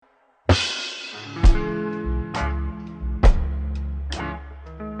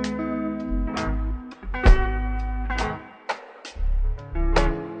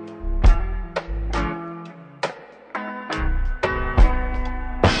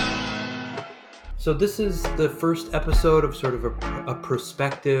So this is the first episode of sort of a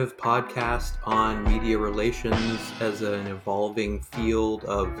prospective podcast on media relations as an evolving field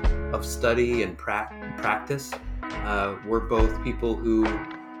of study and practice. We're both people who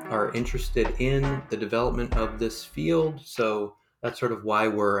are interested in the development of this field, so that's sort of why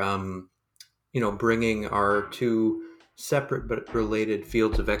we're bringing our two separate but related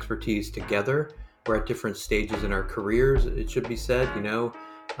fields of expertise together. We're at different stages in our careers, it should be said.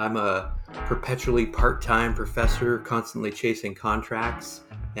 I'm a perpetually part-time professor, constantly chasing contracts,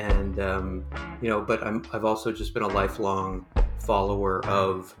 and but I've also just been a lifelong follower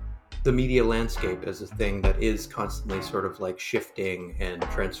of the media landscape as a thing that is constantly sort of like shifting and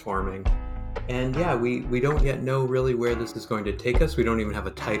transforming. And yeah, we don't yet know really where this is going to take us. We don't even have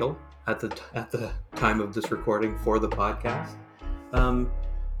a title at the time of this recording for the podcast.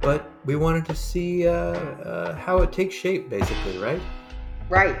 But we wanted to see how it takes shape, basically, right?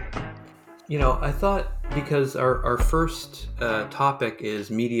 Right. I thought because our first topic is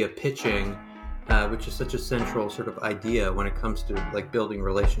media pitching, which is such a central sort of idea when it comes to like building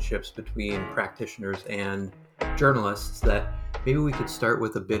relationships between practitioners and journalists, that maybe we could start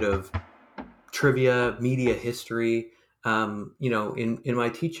with a bit of trivia, media history. In my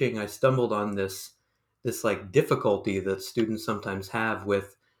teaching, I stumbled on this like difficulty that students sometimes have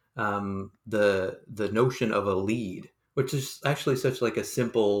with the notion of a lead, which is actually such like a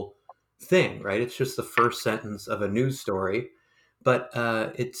simple thing, right? It's just the first sentence of a news story, but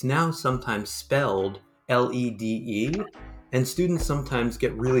it's now sometimes spelled LEDE, and students sometimes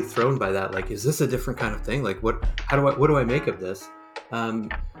get really thrown by that. Like, is this a different kind of thing? Like, what do I make of this? And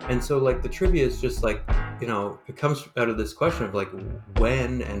so like the trivia is just like, it comes out of this question of like,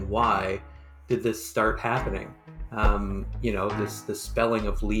 when and why did this start happening? The spelling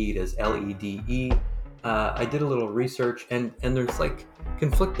of lead as LEDE. I did a little research, and there's like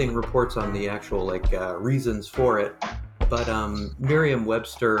conflicting reports on the actual reasons for it. But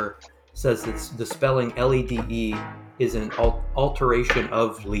Merriam-Webster says that the spelling LEDE is an alteration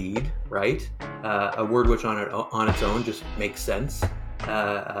of lead, right? A word which on its own just makes sense.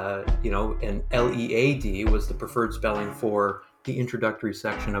 And LEAD was the preferred spelling for the introductory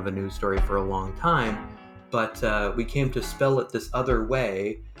section of a news story for a long time. But we came to spell it this other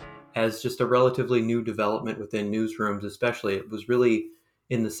way as just a relatively new development within newsrooms, especially. It was really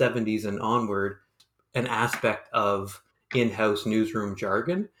in the 70s and onward an aspect of in-house newsroom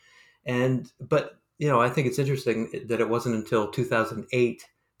jargon. But I think it's interesting that it wasn't until 2008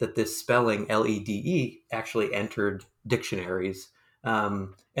 that this spelling LEDE actually entered dictionaries.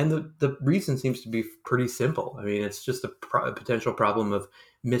 And the reason seems to be pretty simple. I mean, it's just a potential problem of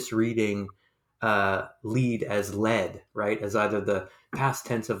misreading lead as lead, right? As either the past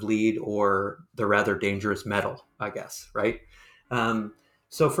tense of lead or the rather dangerous metal, I guess, right?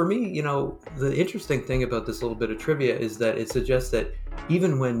 So for me, the interesting thing about this little bit of trivia is that it suggests that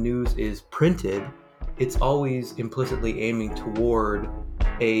even when news is printed, it's always implicitly aiming toward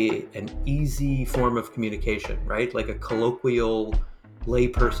an easy form of communication, right? Like a colloquial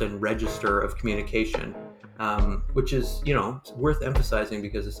layperson register of communication, which is, worth emphasizing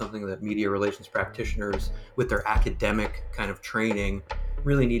because it's something that media relations practitioners with their academic kind of training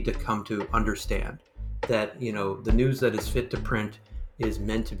really need to come to understand, that, the news that is fit to print is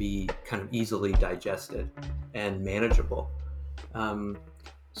meant to be kind of easily digested and manageable.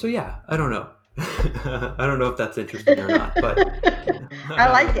 So yeah, I don't know. I don't know if that's interesting or not, but I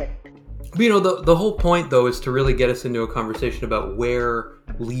like it. But, the whole point, though, is to really get us into a conversation about where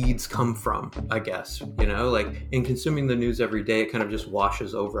leads come from, I guess. Like in consuming the news every day, it kind of just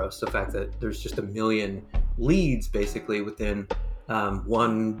washes over us, the fact that there's just a million leads basically within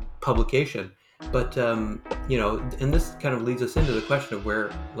one publication. But, and this kind of leads us into the question of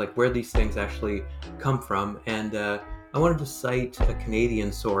where these things actually come from. And I wanted to cite a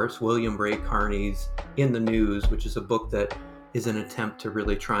Canadian source, William Ray Carney's In the News, which is a book that is an attempt to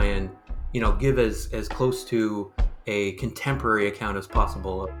really try and, give as close to a contemporary account as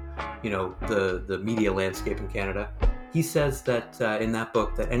possible of, the media landscape in Canada. He says that in that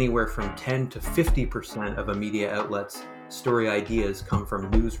book that anywhere from 10 to 50% of a media outlet's story ideas come from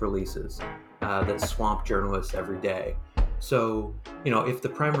news releases that swamp journalists every day. So, if the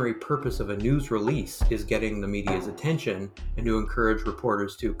primary purpose of a news release is getting the media's attention and to encourage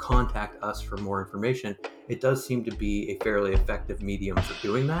reporters to contact us for more information, it does seem to be a fairly effective medium for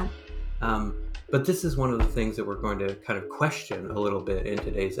doing that. But this is one of the things that we're going to kind of question a little bit in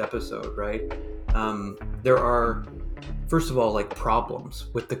today's episode, right? There are, first of all, problems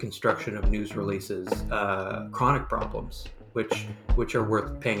with the construction of news releases, chronic problems, which are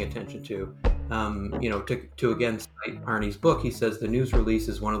worth paying attention to. To again cite Arnie's book, he says the news release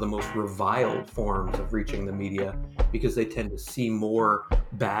is one of the most reviled forms of reaching the media because they tend to see more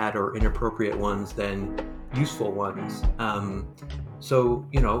bad or inappropriate ones than useful ones.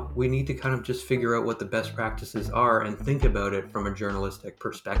 We need to kind of just figure out what the best practices are and think about it from a journalistic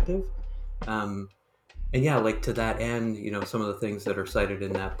perspective. Um, and yeah, like to that end, some of the things that are cited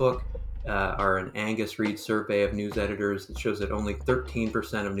in that book are an Angus Reid survey of news editors that shows that only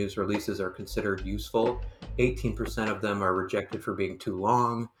 13% of news releases are considered useful, 18% of them are rejected for being too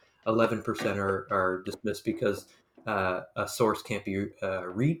long, 11% are dismissed because a source can't be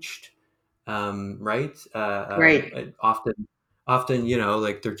reached, right? Right. Often,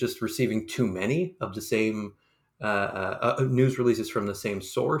 like they're just receiving too many of the same news releases from the same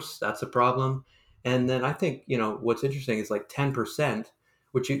source. That's a problem. And then I think, what's interesting is like 10%,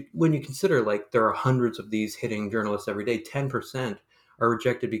 when you consider like there are hundreds of these hitting journalists every day, 10% are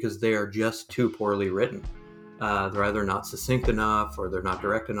rejected because they are just too poorly written. They're either not succinct enough or they're not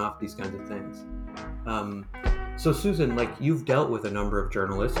direct enough, these kinds of things. Um, so, Susan, like you've dealt with a number of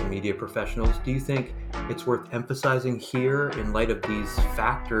journalists and media professionals. Do you think it's worth emphasizing here, in light of these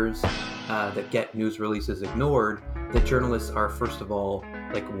factors that get news releases ignored, that journalists are, first of all,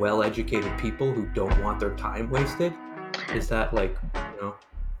 like well-educated people who don't want their time wasted? Is that like,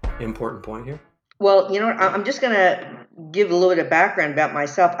 important point here? Well, I'm just going to give a little bit of background about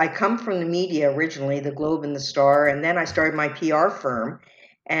myself. I come from the media originally, the Globe and the Star, and then I started my PR firm.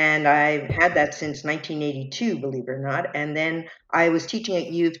 And I've had that since 1982, believe it or not. And then I was teaching at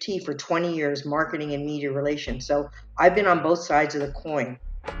U of T for 20 years, marketing and media relations. So I've been on both sides of the coin.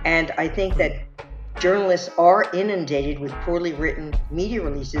 And I think Hmm. that journalists are inundated with poorly written media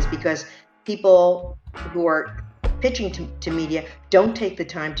releases because people who are pitching to media don't take the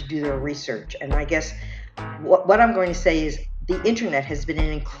time to do their research. And I guess what I'm going to say is the internet has been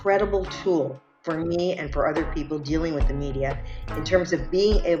an incredible tool for me and for other people dealing with the media in terms of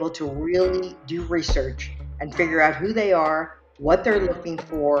being able to really do research and figure out who they are, what they're looking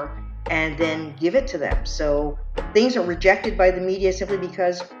for, and then give it to them. So things are rejected by the media simply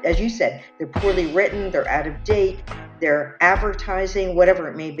because, as you said, they're poorly written, they're out of date, they're advertising, whatever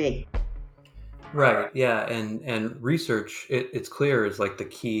it may be. Right. Yeah. And research, it's clear, is like the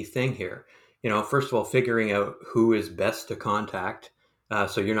key thing here. First of all, figuring out who is best to contact,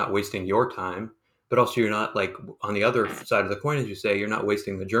 so you're not wasting your time, but also you're not like on the other side of the coin, as you say, you're not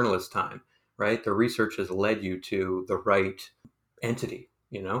wasting the journalist's time. Right. The research has led you to the right entity.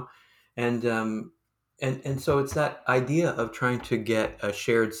 And and so it's that idea of trying to get a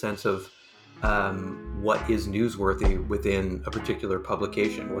shared sense of what is newsworthy within a particular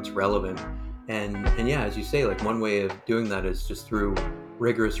publication, what's relevant. And yeah, as you say, like one way of doing that is just through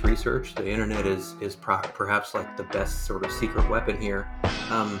rigorous research. The internet is perhaps like the best sort of secret weapon here.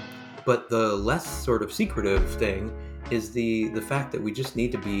 Um, but the less sort of secretive thing is the fact that we just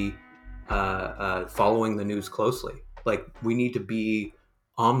need to be following the news closely. Like we need to be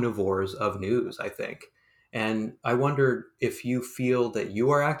omnivores of news, I think. And I wonder if you feel that you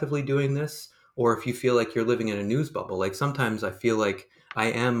are actively doing this, or if you feel like you're living in a news bubble. Like sometimes I feel like I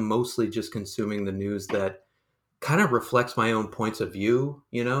am mostly just consuming the news that kind of reflects my own points of view.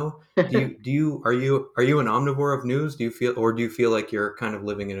 Are you an omnivore of news? Do you feel like you're kind of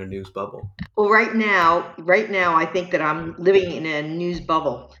living in a news bubble? Well, right now, I think that I'm living in a news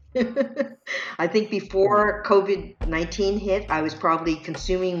bubble. I think Hmm. before COVID-19 hit, I was probably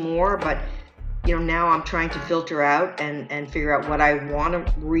consuming more, but now I'm trying to filter out and figure out what I want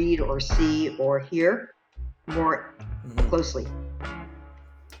to read or see or hear more Hmm. closely.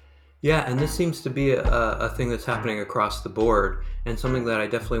 Yeah, and this seems to be a thing that's happening across the board, and something that I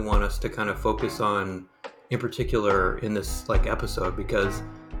definitely want us to kind of focus on, in particular, in this like episode, because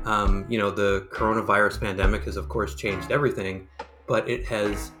the coronavirus pandemic has, of course, changed everything, but it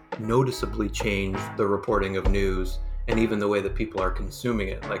has noticeably changed the reporting of news and even the way that people are consuming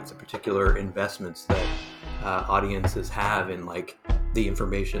it, like the particular investments that audiences have in like the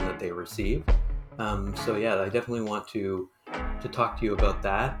information that they receive. So yeah, I definitely want to talk to you about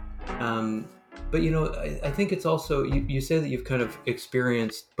that. um, but I think it's also you say that you've kind of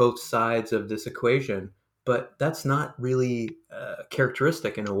experienced both sides of this equation, but that's not really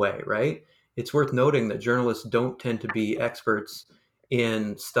characteristic in a way, right? It's worth noting that journalists don't tend to be experts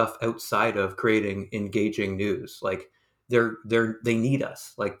in stuff outside of creating engaging news. Like they need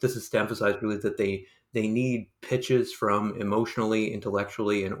us. Like this is to emphasize really that they need pitches from emotionally,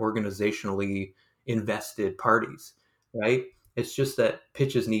 intellectually, and organizationally invested parties, right? It's just that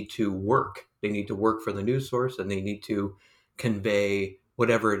pitches need to work. They need to work for the news source, and they need to convey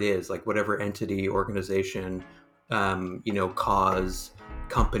whatever it is, like whatever entity, organization, cause,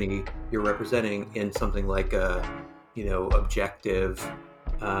 company you're representing in something like a, objective,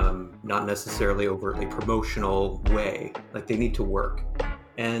 not necessarily overtly promotional way. Like they need to work.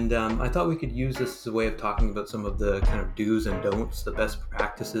 And I thought we could use this as a way of talking about some of the kind of do's and don'ts, the best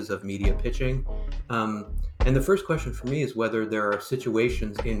practices of media pitching. And the first question for me is whether there are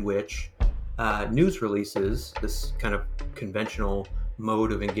situations in which news releases, this kind of conventional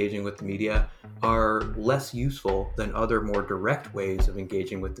mode of engaging with the media, are less useful than other more direct ways of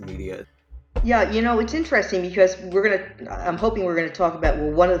engaging with the media. Yeah, it's interesting because I'm hoping we're gonna talk about,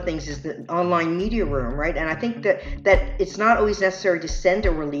 well, one of the things is the online media room, right? And I think that it's not always necessary to send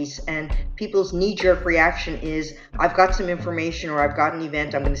a release, and people's knee-jerk reaction is, I've got some information or I've got an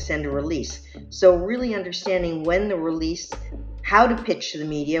event, I'm gonna send a release. So really understanding when the release, how to pitch to the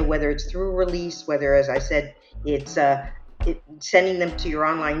media, whether it's through a release, whether, as I said, it's sending them to your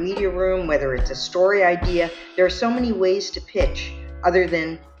online media room, whether it's a story idea. There are so many ways to pitch other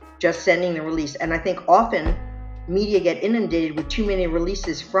than just sending the release. And I think often media get inundated with too many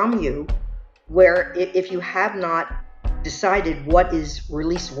releases from you, where if you have not decided what is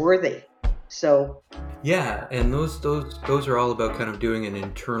release worthy. So Yeah, and those are all about kind of doing an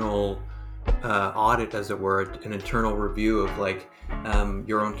internal audit, as it were, an internal review of like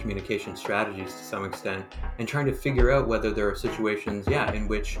your own communication strategies to some extent, and trying to figure out whether there are situations, in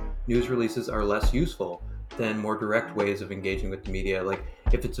which news releases are less useful than more direct ways of engaging with the media. Like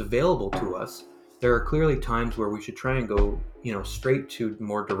if it's available to us, there are clearly times where we should try and go, straight to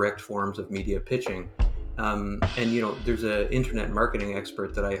more direct forms of media pitching. And there's an internet marketing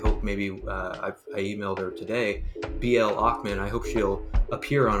expert that I hope maybe I emailed her today, BL Achman. I hope she'll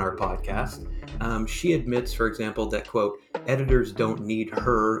appear on our podcast. She admits, for example, that, quote, editors don't need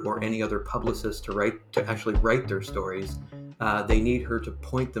her or any other publicist to actually write their stories. They need her to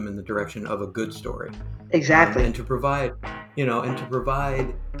point them in the direction of a good story. exactly. And to provide,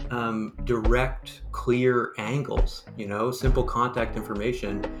 direct, clear angles, simple contact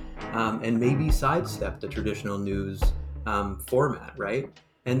information, and maybe sidestep the traditional news format, right?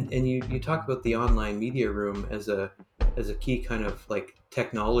 And you talk about the online media room as a key kind of like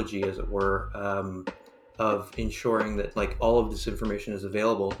technology, as it were, of ensuring that like all of this information is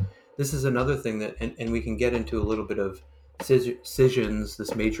available. This is another thing that, and we can get into a little bit of CISION's,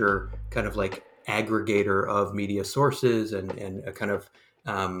 this major kind of like aggregator of media sources and a kind of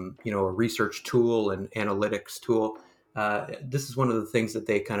a research tool and analytics tool. This is one of the things that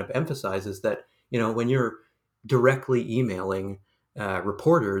they kind of emphasize is that when you're directly emailing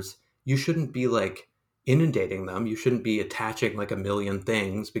reporters, you shouldn't be like inundating them. You shouldn't be attaching like a million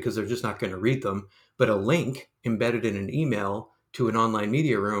things because they're just not going to read them. But a link embedded in an email to an online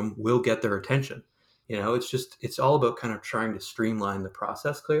media room will get their attention. It's all about kind of trying to streamline the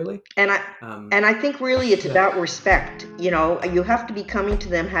process clearly. And I think really it's about respect. You have to be coming to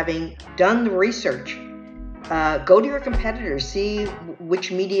them having done the research. Go to your competitors, see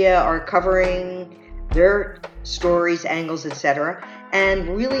which media are covering their stories, angles, etc.,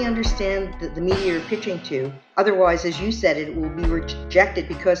 and really understand the media you're pitching to. Otherwise, as you said, it will be rejected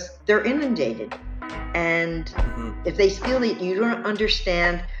because they're inundated. And if they feel that you don't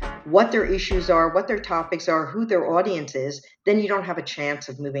understand what their issues are, what their topics are, who their audience is, then you don't have a chance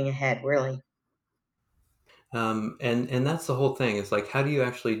of moving ahead, really. And that's the whole thing. It's like, how do you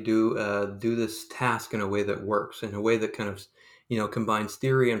actually do this task in a way that works, in a way that kind of combines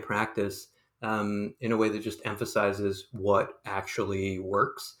theory and practice, in a way that just emphasizes what actually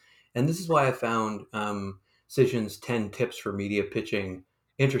works. And this is why I found CISION's 10 tips for media pitching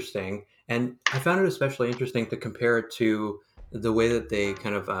interesting. And I found it especially interesting to compare it to the way that they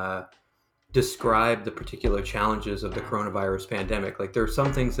kind of describe the particular challenges of the coronavirus pandemic. Like there are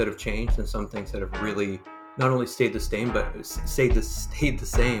some things that have changed and some things that have really not only stayed the same,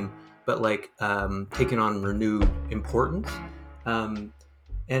 but like taken on renewed importance. And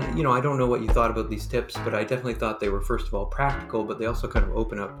I don't know what you thought about these tips, but I definitely thought they were, first of all, practical, but they also kind of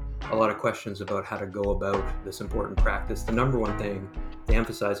open up a lot of questions about how to go about this important practice. The number one thing they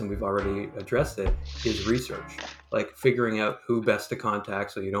emphasize, and we've already addressed it, is research, like figuring out who best to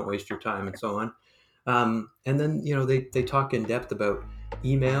contact so you don't waste your time and so on. And then, they talk in depth about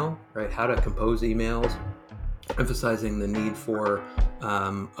email, right? How to compose emails, emphasizing the need for a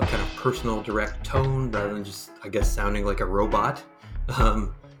kind of personal, direct tone rather than just, I guess, sounding like a robot.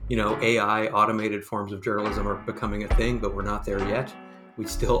 AI automated forms of journalism are becoming a thing, but we're not there yet. We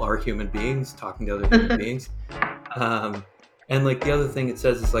still are human beings talking to other human beings. And like the other thing it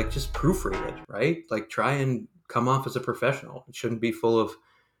says is like, just proofread it, right? Like try and come off as a professional. It shouldn't be full of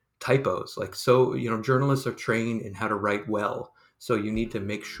typos. Like, so, journalists are trained in how to write well. So you need to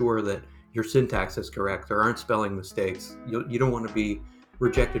make sure that your syntax is correct. There aren't spelling mistakes. You don't want to be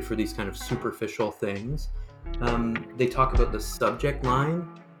rejected for these kind of superficial things. They talk about the subject line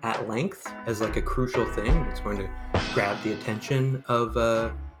at length as like a crucial thing that's going to grab the attention of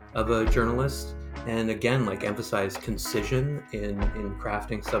a journalist, and again, like emphasize concision in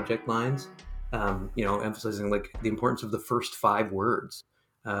crafting subject lines. Emphasizing like the importance of the first 5 words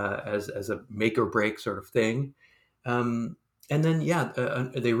as a make or break sort of thing. Um, and then,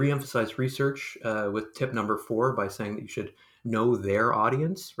 they reemphasize research with tip number 4 by saying that you should know their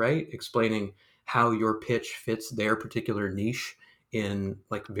audience, right? Explaining how your pitch fits their particular niche in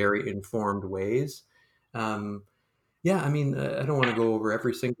like very informed ways. Um, yeah, I mean, I don't want to go over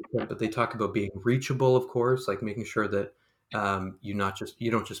every single tip, but they talk about being reachable, of course, like making sure that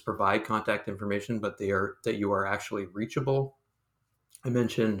you don't just provide contact information, but that you are actually reachable. I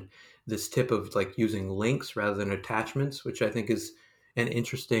mentioned this tip of like using links rather than attachments, which I think is an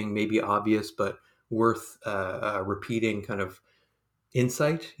interesting, maybe obvious, but worth repeating kind of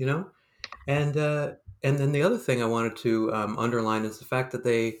insight, you know? And and then the other thing I wanted to underline is the fact that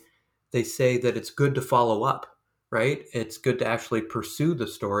they say that it's good to follow up, right? It's good to actually pursue the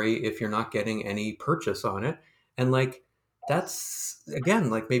story if you're not getting any purchase on it, and like that's again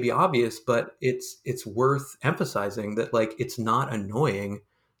like maybe obvious, but it's worth emphasizing that like it's not annoying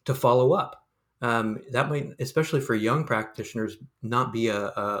to follow up. That might, especially for young practitioners, not be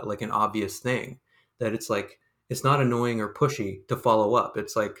a like an obvious thing. That it's not annoying or pushy to follow up.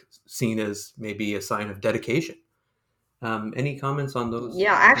 It's like seen as maybe a sign of dedication. Any comments on those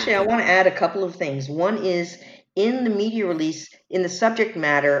Yeah, kind of actually, I things? want to add a couple of things. One is in the media release, in the subject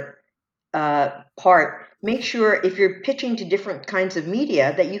matter part, make sure if you're pitching to different kinds of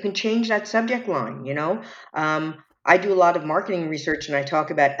media that you can change that subject line. I do a lot of marketing research and I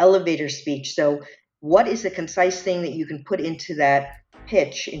talk about elevator speech. So, what is the concise thing that you can put into that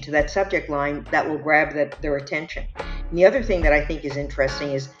pitch, into that subject line that will grab their attention? And the other thing that I think is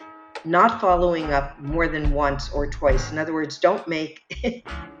interesting is not following up more than once or twice. In other words, don't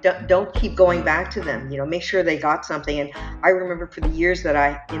keep going back to them. Make sure they got something. And I remember for the years that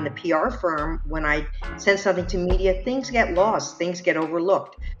I in the PR firm, when I send something to media, things get lost, things get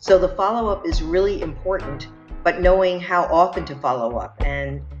overlooked. So the follow up is really important, but knowing how often to follow up,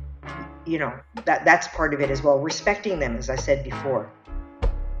 and that's part of it as well. Respecting them, as I said before.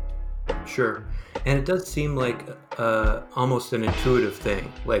 Sure. And it does seem like almost an intuitive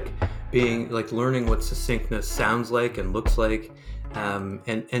thing, like being like learning what succinctness sounds like and looks like. And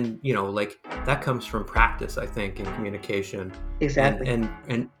like that comes from practice, I think, in communication Exactly.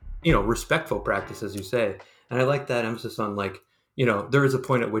 and respectful practice, as you say. And I like that emphasis on like, there is a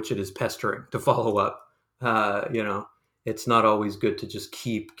point at which it is pestering to follow up. Uh, you know, it's not always good to just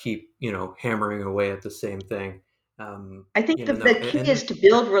keep, hammering away at the same thing. I think the key And is to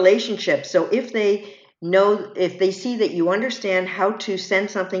build relationships. So if they see that you understand how to send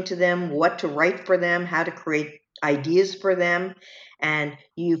something to them, what to write for them, how to create ideas for them, and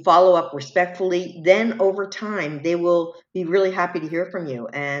you follow up respectfully, then over time they will be really happy to hear from you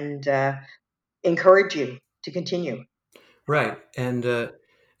and encourage you to continue. right. And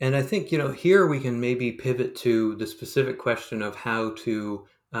I think, here we can maybe pivot to the specific question of how to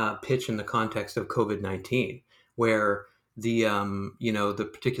pitch in the context of COVID-19, where the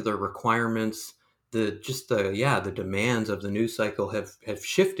particular requirements, the demands of the news cycle have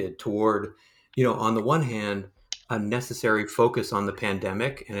shifted toward, on the one hand, a necessary focus on the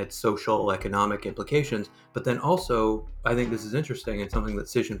pandemic and its social economic implications, but then also, I think this is interesting and something that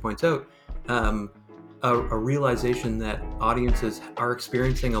CISION points out, um, a realization that audiences are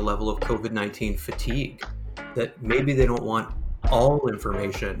experiencing a level of COVID-19 fatigue, that maybe they don't want all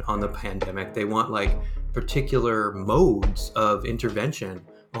information on the pandemic. They want like particular modes of intervention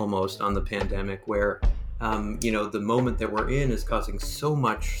almost on the pandemic where, the moment that we're in is causing so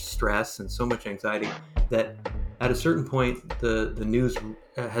much stress and so much anxiety that at a certain point, the news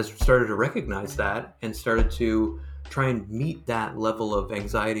has started to recognize that and started to try and meet that level of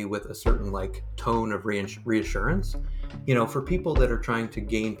anxiety with a certain like tone of reassurance. For people that are trying to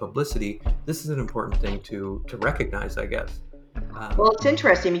gain publicity, this is an important thing to recognize, I guess. Well, Um, it's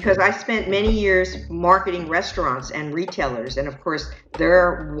interesting because I spent many years marketing restaurants and retailers, and of course,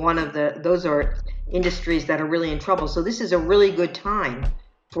 they're those are industries that are really in trouble. So this is a really good time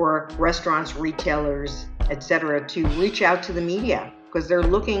for restaurants, retailers, etc., to reach out to the media because they're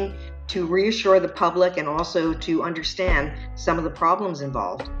looking to reassure the public and also to understand some of the problems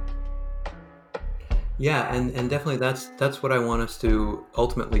involved. yeah, and definitely that's what I want us to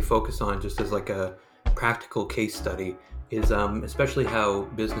ultimately focus on, just as like a practical case study, is especially how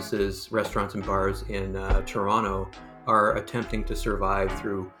businesses, restaurants, and bars in Toronto are attempting to survive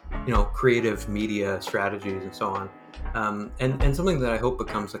through creative media strategies and so on. And something that I hope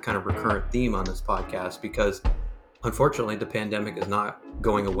becomes a kind of recurrent theme on this podcast, because unfortunately the pandemic is not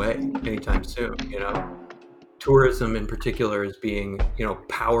going away anytime soon. Tourism in particular is being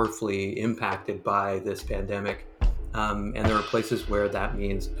powerfully impacted by this pandemic, and there are places where that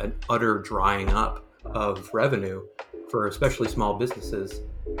means an utter drying up of revenue for especially small businesses.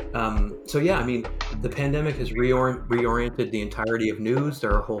 So yeah, I mean, the pandemic has reoriented the entirety of news.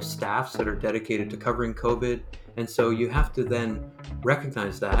 There are whole staffs that are dedicated to covering COVID, and so you have to then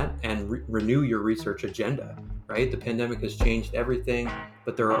recognize that and renew your research agenda. Right? The pandemic has changed everything,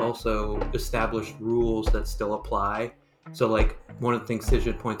 but there are also established rules that still apply. So, like one of the things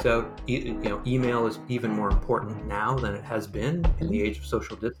CISION points out, email is even more important now than it has been in the age of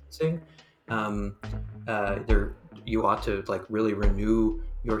social distancing. Um, there, you ought to like really renew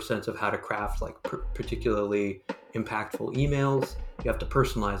your sense of how to craft like particularly impactful emails. You have to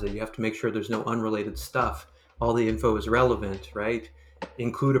personalize it. You have to make sure there's no unrelated stuff. All the info is relevant, right?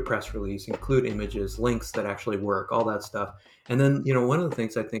 Include a press release, include images, links that actually work, all that stuff. And then, one of the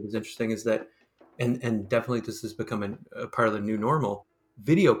things I think is interesting is that, and definitely this has become a part of the new normal,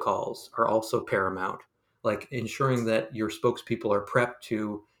 video calls are also paramount. Like ensuring that your spokespeople are prepped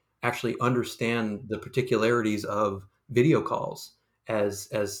to actually understand the particularities of video calls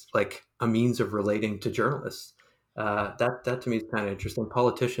as like a means of relating to journalists. That to me is kind of interesting.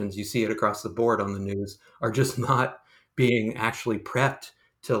 Politicians, you see it across the board on the news, are just not being actually prepped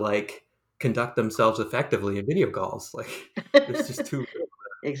to like conduct themselves effectively in video calls. Like there's just too little.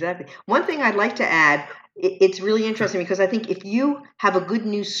 Exactly. One thing I'd like to add, it's really interesting because I think if you have a good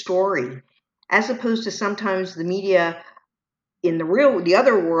news story, as opposed to sometimes the media in the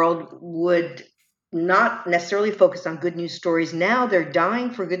other world would not necessarily focus on good news stories. Now they're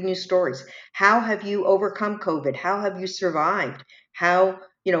dying for good news stories. How have you overcome COVID? How have you survived?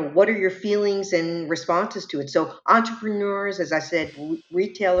 What are your feelings and responses to it? So entrepreneurs, as I said,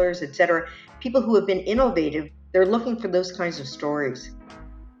 retailers, etc., people who have been innovative, they're looking for those kinds of stories.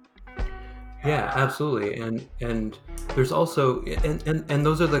 Yeah, absolutely. And there's also and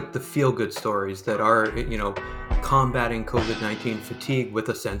those are the feel good stories that are combating COVID-19 fatigue with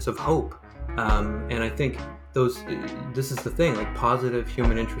a sense of hope. And I think this is the thing, like positive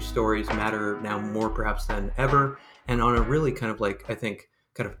human interest stories matter now more perhaps than ever. And on a really kind of like, I think,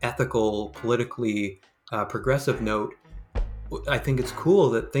 kind of ethical, politically progressive note, I think it's cool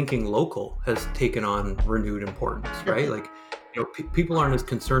that thinking local has taken on renewed importance, right? Like, people aren't as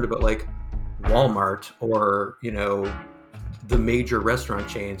concerned about like Walmart or, the major restaurant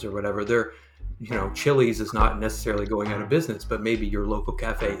chains or whatever. They're, Chili's is not necessarily going out of business, but maybe your local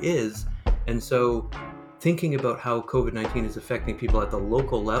cafe is. And so thinking about how COVID-19 is affecting people at the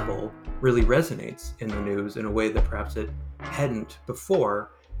local level really resonates in the news in a way that perhaps it hadn't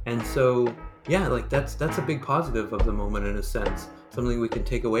before. And so, yeah, like that's a big positive of the moment in a sense, something we can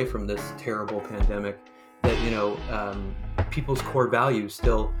take away from this terrible pandemic, that, people's core values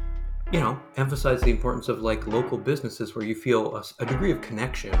still, emphasize the importance of like local businesses where you feel a degree of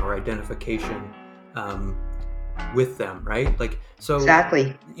connection or identification with them, right? Like, so,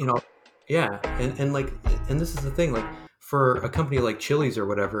 Exactly. yeah, and like, and this is the thing, like for a company like Chili's or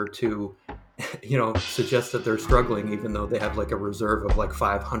whatever to, suggest that they're struggling, even though they have like a reserve of like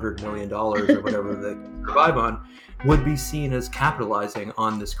 $500 million or whatever they can survive on, would be seen as capitalizing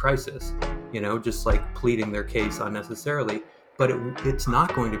on this crisis, just like pleading their case unnecessarily. But it's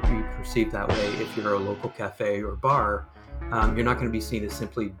not going to be perceived that way if you're a local cafe or bar. You're not going to be seen as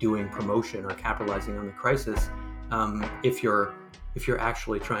simply doing promotion or capitalizing on the crisis. If you're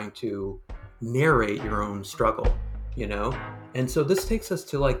actually trying to narrate your own struggle, And so this takes us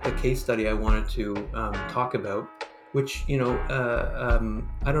to like the case study I wanted to talk about, which, I don't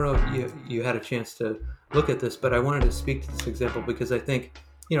know if you had a chance to look at this, but I wanted to speak to this example because I think,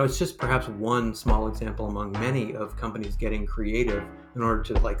 it's just perhaps one small example among many of companies getting creative in order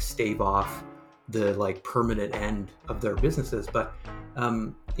to like stave off the like permanent end of their businesses. But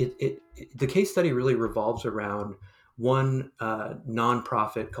the case study really revolves around one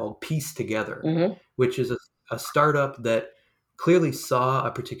nonprofit called Piece Together, Mm-hmm. which is a startup that clearly saw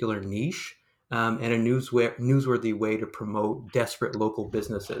a particular niche and a newsworthy way to promote desperate local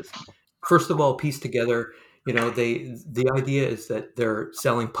businesses. First of all, Piece Together, the idea is that they're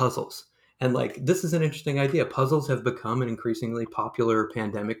selling puzzles. And like, this is an interesting idea. Puzzles have become an increasingly popular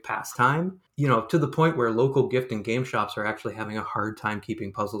pandemic pastime, to the point where local gift and game shops are actually having a hard time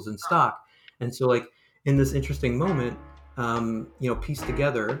keeping puzzles in stock. And so like in this interesting moment, Piece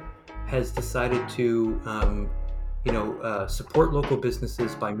Together has decided to, support local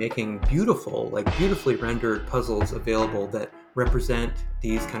businesses by making beautifully rendered puzzles available that represent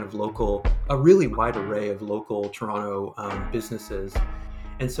these kind of local, a really wide array of local Toronto businesses.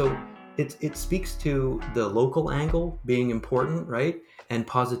 And so it speaks to the local angle being important, right? And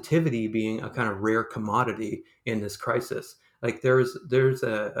positivity being a kind of rare commodity in this crisis. Like there's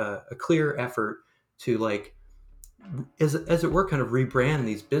a clear effort to like as it were, kind of rebrand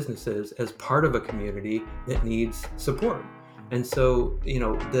these businesses as part of a community that needs support. And so,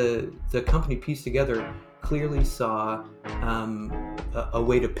 the company Piece Together clearly saw a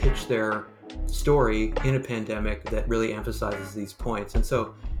way to pitch their story in a pandemic that really emphasizes these points. And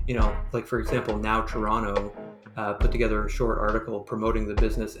so, like for example, Now Toronto put together a short article promoting the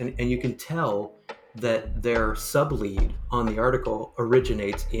business, and you can tell that their sub lead on the article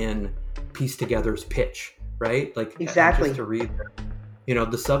originates in Piece Together's pitch, right? Like, and just Exactly. to read,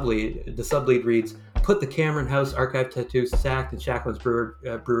 the sub lead reads, "Put the Cameron House Archive Tattoo Stacked and Shacklin's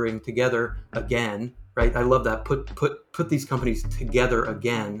Brewing together again." Right? I love that. Put these companies together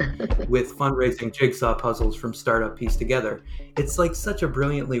again with fundraising jigsaw puzzles from startup Piece Together. It's like such a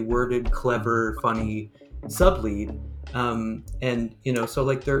brilliantly worded, clever, funny sub lead. And so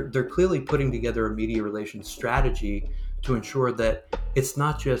like they're clearly putting together a media relations strategy to ensure that it's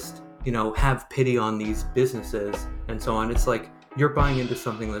not just have pity on these businesses and so on. It's like you're buying into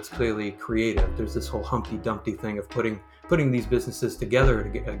something that's clearly creative. There's this whole Humpty Dumpty thing of putting these businesses together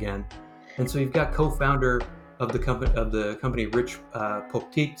again. And so you've got co-founder of the company Rich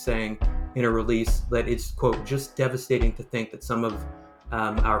Popetit saying in a release that it's, quote, just devastating to think that some of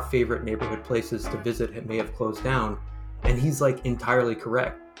our favorite neighborhood places to visit may have closed down. And he's like entirely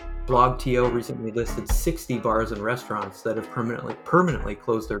correct. BlogTO recently listed 60 bars and restaurants that have permanently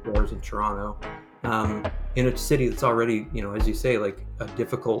closed their doors in Toronto, in a city that's already, as you say, like a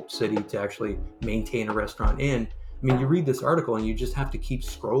difficult city to actually maintain a restaurant in. I mean, you read this article and you just have to keep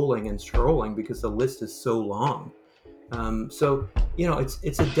scrolling and scrolling because the list is so long. So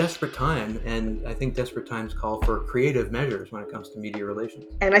it's a desperate time, and I think desperate times call for creative measures when it comes to media relations.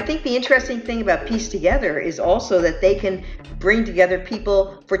 And I think the interesting thing about Piece Together is also that they can bring together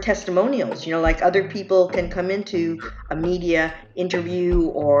people for testimonials. Like other people can come into a media interview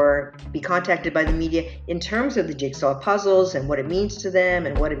or be contacted by the media in terms of the jigsaw puzzles and what it means to them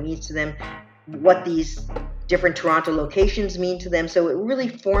and what it means to them, what these different Toronto locations mean to them. So it really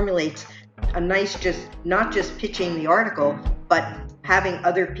formulates a nice, just not just pitching the article, but having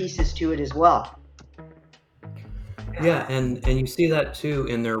other pieces to it as well. Yeah, and you see that too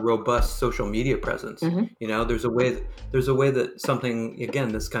in their robust social media presence. Mm-hmm. There's a way that something,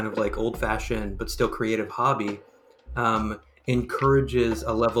 again, this kind of like old-fashioned but still creative hobby encourages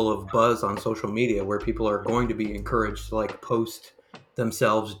a level of buzz on social media where people are going to be encouraged to like post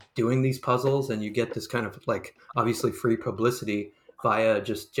themselves doing these puzzles, and you get this kind of like obviously free publicity via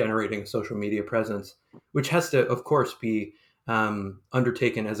just generating a social media presence, which has to, of course, be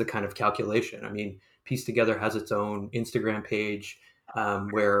undertaken as a kind of calculation. I mean, Piece Together has its own Instagram page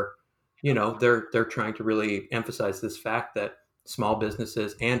where they're trying to really emphasize this fact that small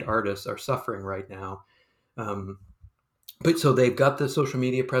businesses and artists are suffering right now. Um, but so they've got the social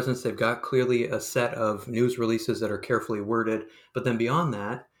media presence, they've got clearly a set of news releases that are carefully worded. But then beyond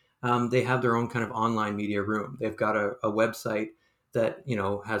that, they have their own kind of online media room. They've got a website that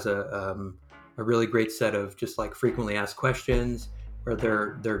has a really great set of just like frequently asked questions, where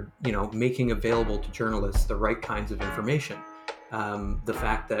they're making available to journalists the right kinds of information. The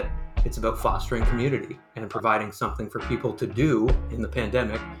fact that it's about fostering community and providing something for people to do in the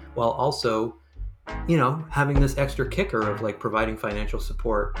pandemic, while also having this extra kicker of like providing financial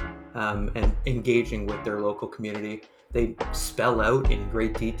support and engaging with their local community. They spell out in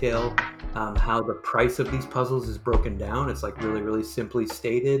great detail how the price of these puzzles is broken down. It's like really, really simply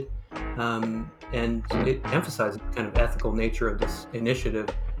stated. And it emphasizes the kind of ethical nature of this initiative,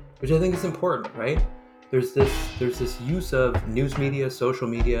 which I think is important, right? There's this use of news media, social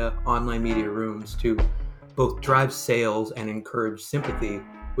media, online media rooms to both drive sales and encourage sympathy,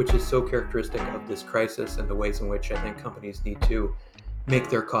 which is so characteristic of this crisis and the ways in which I think companies need to make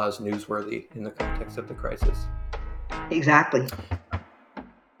their cause newsworthy in the context of the crisis. Exactly.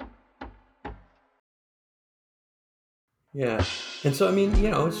 Yeah. And so, I mean,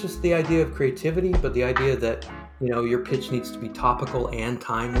 it's just the idea of creativity, but the idea that, your pitch needs to be topical and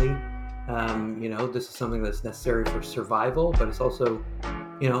timely. This is something that's necessary for survival, but it's also,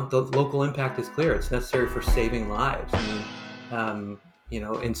 the local impact is clear. It's necessary for saving lives. I mean,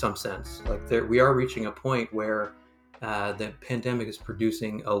 in some sense, like we are reaching a point where the pandemic is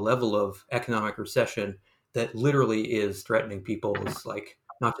producing a level of economic recession that literally is threatening people's like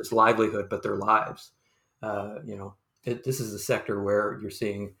not just livelihood but their lives. This is a sector where you're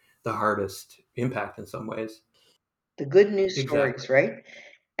seeing the hardest impact in some ways. the good news Exactly. stories, right?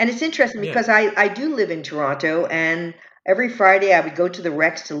 And it's interesting Yeah. because I do live in Toronto, and every Friday I would go to the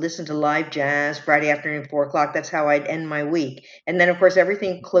Rex to listen to live jazz, Friday afternoon, 4 o'clock. That's how I'd end my week. And then, of course,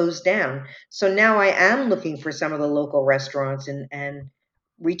 everything closed down. So now I am looking for some of the local restaurants and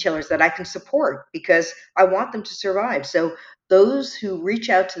retailers that I can support because I want them to survive. So those who reach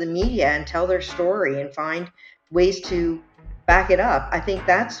out to the media and tell their story and find ways to back it up, I think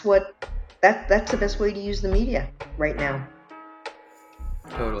that's the best way to use the media right now.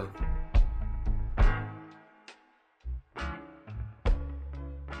 Totally.